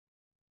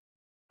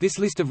This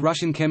list of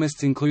Russian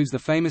chemists includes the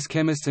famous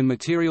chemists and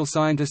material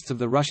scientists of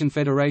the Russian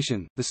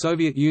Federation, the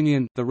Soviet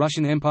Union, the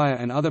Russian Empire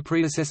and other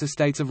predecessor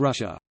states of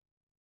Russia.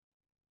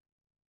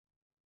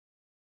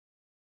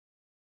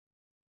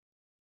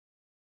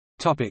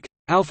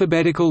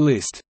 Alphabetical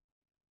list.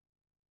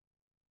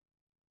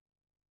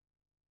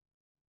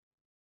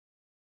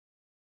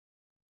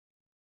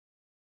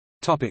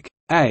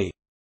 A.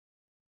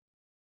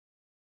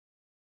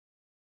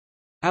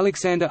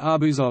 Alexander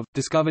Arbuzov,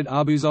 discovered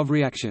Arbuzov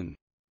reaction.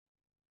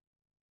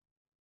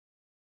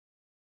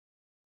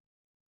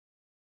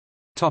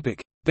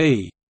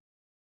 B.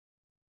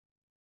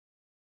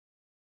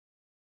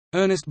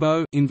 Ernest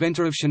Beau,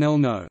 inventor of Chanel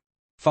No.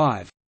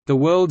 5, the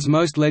world's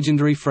most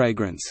legendary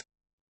fragrance.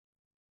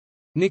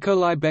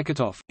 Nikolai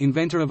Beketov,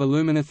 inventor of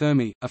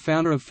aluminothermy, a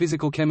founder of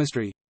physical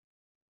chemistry.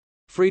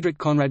 Friedrich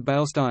Conrad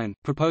Beilstein,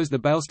 proposed the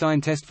Beilstein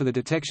test for the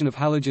detection of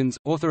halogens,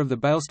 author of the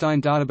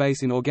Beilstein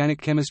database in organic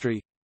chemistry.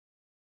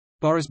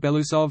 Boris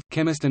Belousov,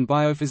 chemist and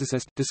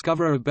biophysicist,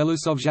 discoverer of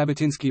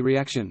Belousov-Zhabotinsky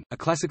reaction, a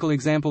classical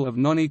example of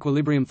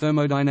non-equilibrium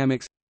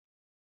thermodynamics.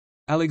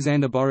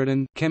 Alexander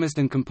Borodin, chemist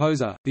and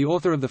composer, the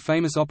author of the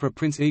famous opera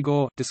Prince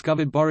Igor,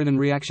 discovered Borodin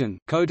reaction,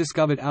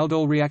 co-discovered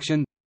aldol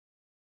reaction.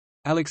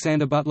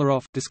 Alexander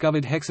Butlerov,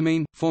 discovered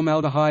hexamine,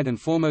 formaldehyde and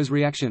Formose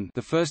reaction,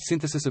 the first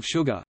synthesis of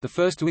sugar, the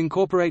first to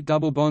incorporate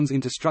double bonds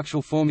into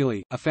structural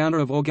formulae, a founder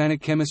of organic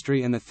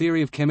chemistry and the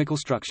theory of chemical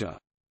structure.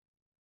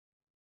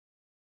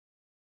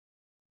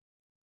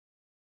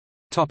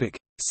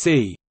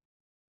 C.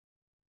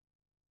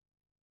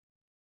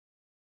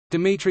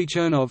 Dmitry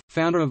Chernov,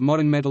 founder of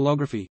modern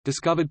metallography,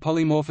 discovered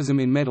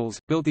polymorphism in metals,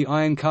 built the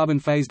iron-carbon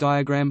phase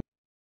diagram.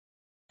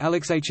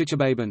 Alexey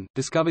Chichibabin,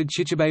 discovered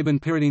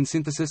Chichibabin-pyridine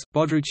synthesis,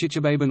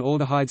 Bodru-Chichibabin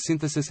aldehyde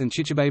synthesis and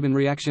Chichibabin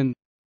reaction.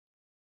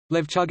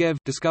 Lev Chugev,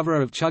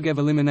 discoverer of Chugev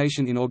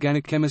elimination in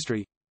organic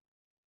chemistry.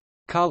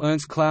 Karl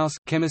Ernst Klaus,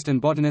 chemist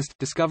and botanist,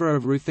 discoverer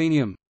of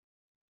ruthenium.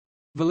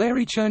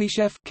 Valery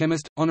Chernyshev,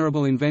 chemist,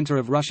 honorable inventor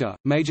of Russia,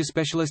 major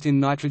specialist in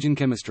nitrogen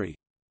chemistry.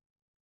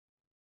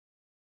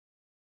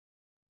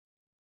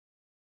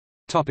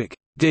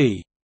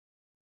 D.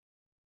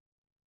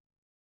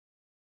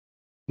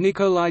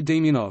 Nikolai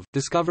Demyanov,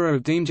 discoverer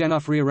of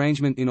Demjanov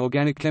rearrangement in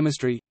organic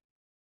chemistry.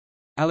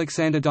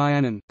 Alexander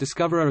Dyanin,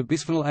 discoverer of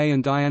bisphenol A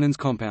and Dyanin's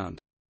compound.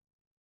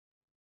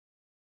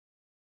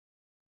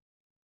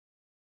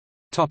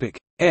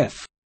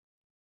 F.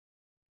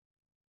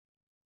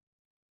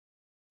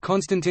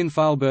 Konstantin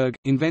Feilberg,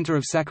 inventor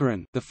of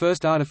saccharin, the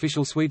first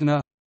artificial sweetener.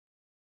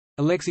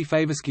 Alexei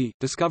Favorsky,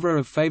 discoverer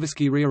of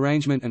Favorsky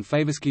rearrangement and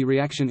Favorsky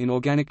reaction in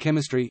organic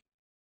chemistry.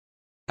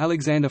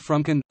 Alexander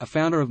Frumkin, a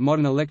founder of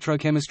modern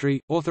electrochemistry,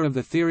 author of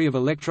the theory of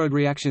electrode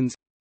reactions.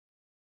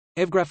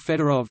 Evgraf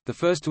Fedorov, the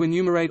first to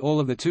enumerate all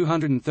of the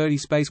 230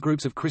 space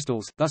groups of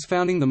crystals, thus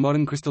founding the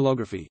modern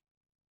crystallography.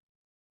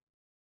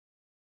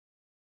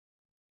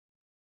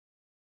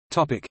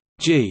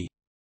 G.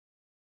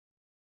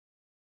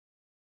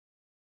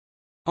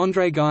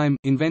 Andrei Geim,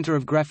 inventor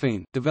of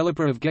graphene,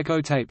 developer of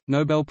gecko tape,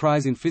 Nobel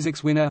Prize in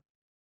Physics winner.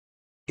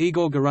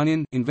 Igor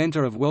Garanin,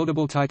 inventor of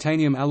weldable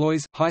titanium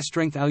alloys,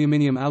 high-strength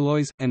aluminium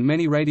alloys, and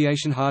many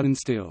radiation-hardened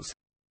steels.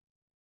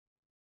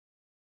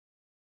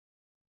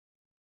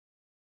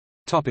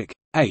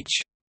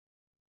 H.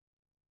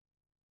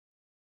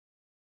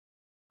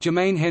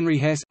 Germain Henry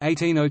Hess,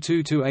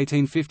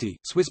 1802–1850,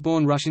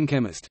 Swiss-born Russian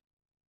chemist.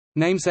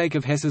 Namesake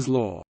of Hess's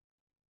law.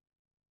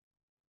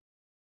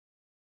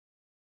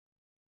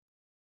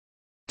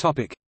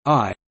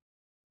 I.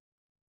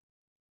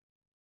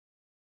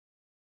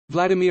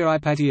 Vladimir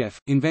Ipatiev,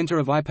 inventor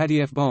of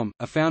Ipatiev bomb,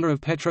 a founder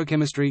of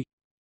petrochemistry.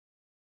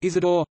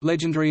 Isidore,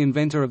 legendary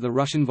inventor of the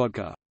Russian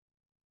vodka.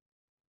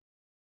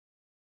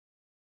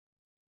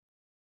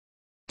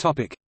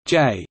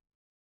 J.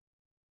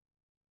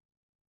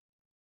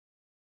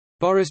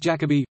 Boris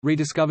Jacobi,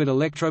 rediscovered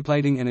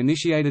electroplating and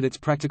initiated its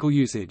practical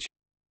usage.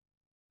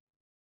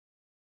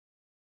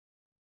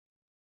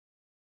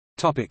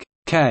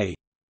 K.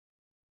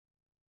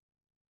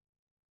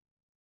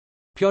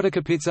 Pyotr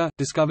Kapitsa,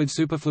 discovered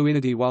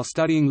superfluidity while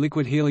studying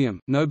liquid helium,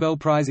 Nobel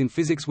Prize in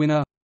Physics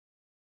winner.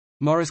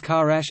 Maurice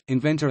Karash,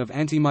 inventor of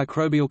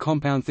antimicrobial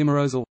compound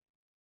thimerosal.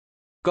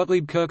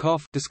 Gottlieb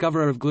Kirchhoff,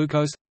 discoverer of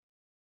glucose.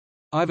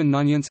 Ivan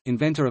Nunyents,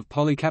 inventor of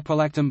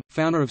polycaprolactam,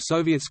 founder of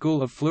Soviet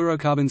School of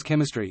Fluorocarbons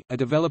Chemistry, a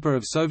developer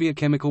of Soviet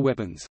chemical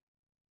weapons.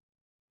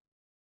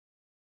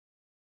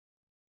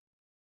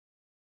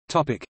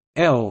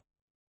 L.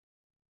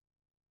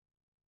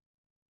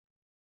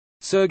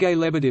 Sergei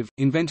Lebedev,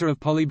 inventor of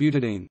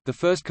polybutadiene, the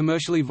first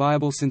commercially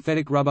viable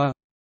synthetic rubber.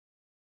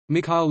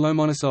 Mikhail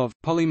Lomonosov,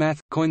 polymath,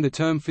 coined the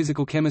term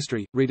physical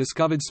chemistry,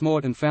 rediscovered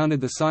SMORT and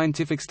founded the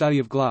scientific study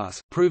of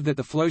glass, proved that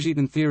the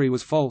Flogeton theory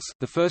was false,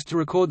 the first to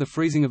record the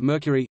freezing of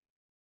mercury.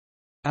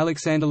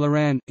 Alexander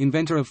Loran,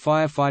 inventor of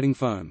fire-fighting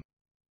foam.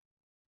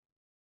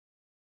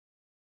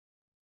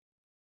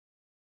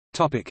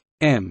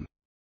 M.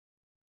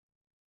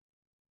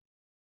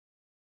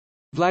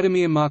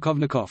 Vladimir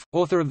Markovnikov,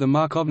 author of the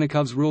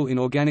Markovnikov's rule in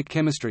organic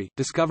chemistry,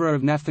 discoverer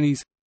of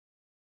naphthalene.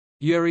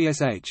 Yuri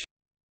S.H.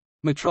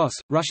 Matros,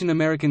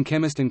 Russian-American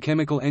chemist and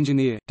chemical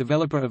engineer,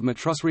 developer of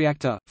Matros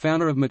reactor,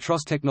 founder of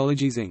Matros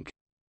Technologies Inc.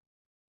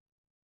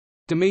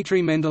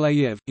 Dmitry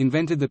Mendeleev,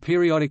 invented the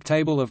periodic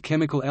table of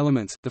chemical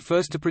elements, the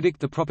first to predict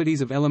the properties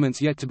of elements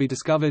yet to be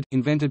discovered,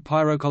 invented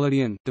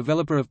pyrocolloidine,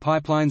 developer of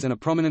pipelines and a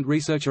prominent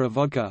researcher of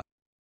vodka.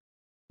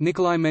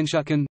 Nikolai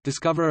Menshutkin,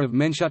 discoverer of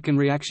Menshutkin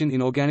reaction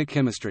in organic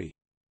chemistry.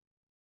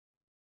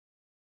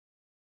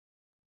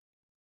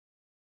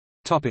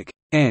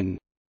 N.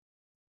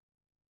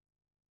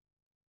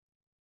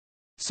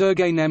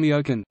 Sergei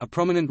Namiokin, a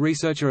prominent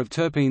researcher of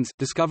terpenes,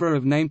 discoverer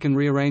of Namekin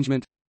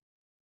rearrangement.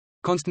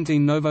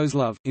 Konstantin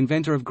Novozlov,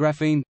 inventor of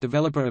graphene,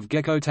 developer of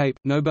gecko tape,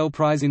 Nobel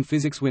Prize in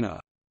Physics winner.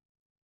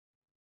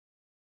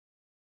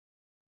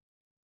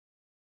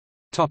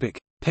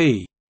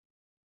 P.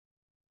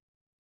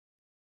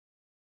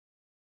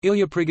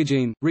 Ilya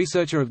Prigogine,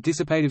 researcher of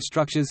dissipative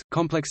structures,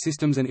 complex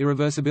systems and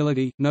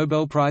irreversibility,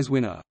 Nobel Prize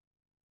winner.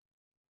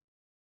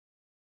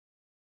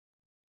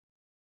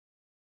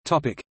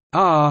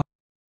 R.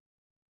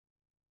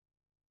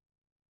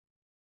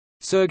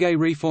 Sergei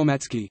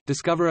Reformatsky,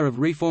 discoverer of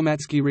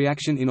Reformatsky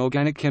reaction in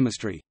organic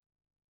chemistry.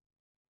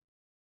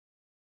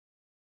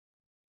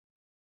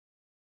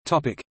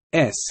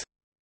 S.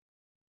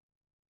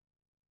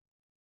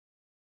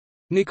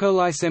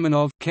 Nikolai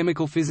Semenov,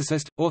 chemical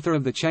physicist, author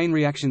of the chain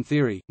reaction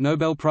theory,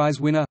 Nobel Prize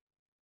winner.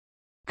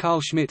 Carl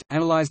Schmidt,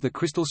 analyzed the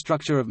crystal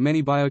structure of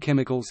many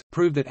biochemicals,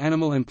 proved that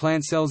animal and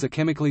plant cells are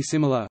chemically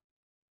similar.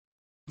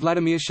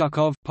 Vladimir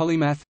Shukov,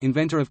 polymath,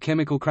 inventor of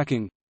chemical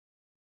cracking.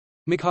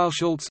 Mikhail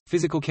Schultz,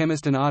 physical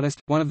chemist and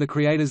artist, one of the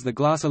creators of the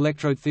glass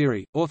electrode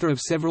theory, author of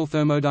several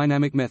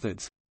thermodynamic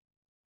methods.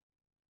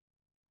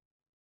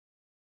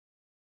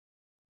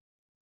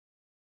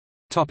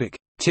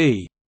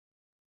 T.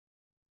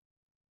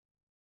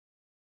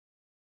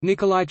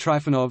 Nikolai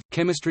Trifonov,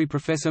 chemistry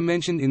professor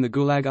mentioned in the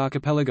Gulag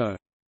Archipelago.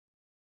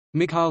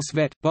 Mikhail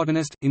Svet,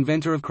 botanist,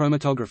 inventor of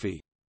chromatography.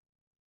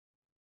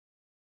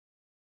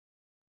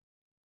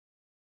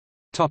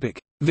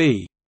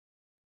 V.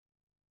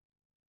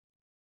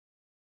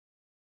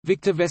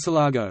 Victor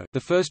Veselago, the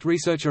first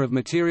researcher of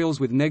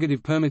materials with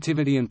negative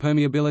permittivity and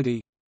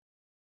permeability.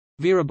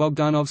 Vera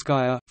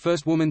Bogdanovskaya,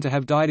 first woman to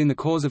have died in the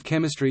course of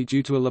chemistry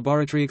due to a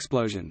laboratory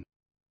explosion.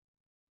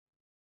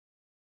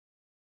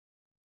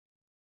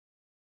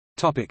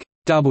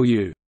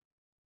 W.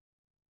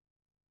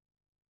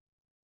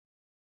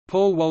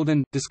 Paul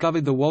Walden,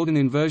 discovered the Walden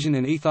inversion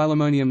and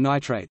ethylammonium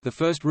nitrate, the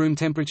first room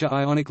temperature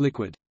ionic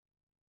liquid.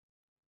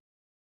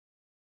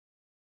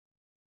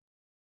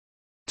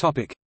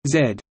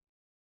 Z.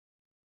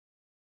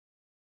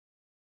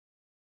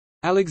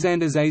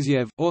 Alexander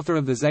Zaitsev, author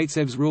of the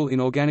Zaitsev's rule in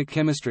organic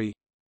chemistry.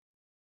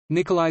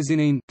 Nikolai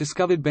Zinin,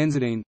 discovered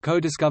benzidine,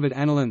 co-discovered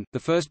aniline, the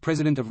first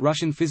president of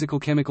Russian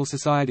Physical-Chemical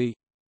Society.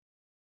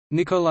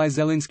 Nikolai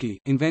Zelinsky,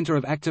 inventor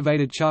of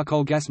activated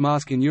charcoal gas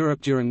mask in Europe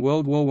during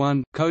World War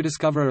I,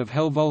 co-discoverer of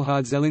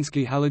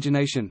Hell-Volhard-Zelinsky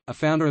halogenation, a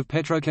founder of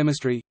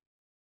petrochemistry.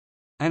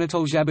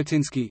 Anatol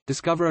Zhabotinsky,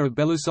 discoverer of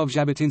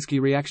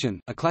Belousov-Zhabotinsky reaction,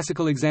 a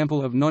classical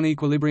example of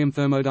non-equilibrium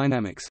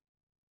thermodynamics.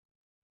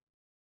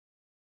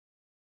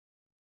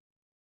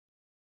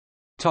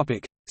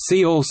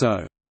 See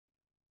also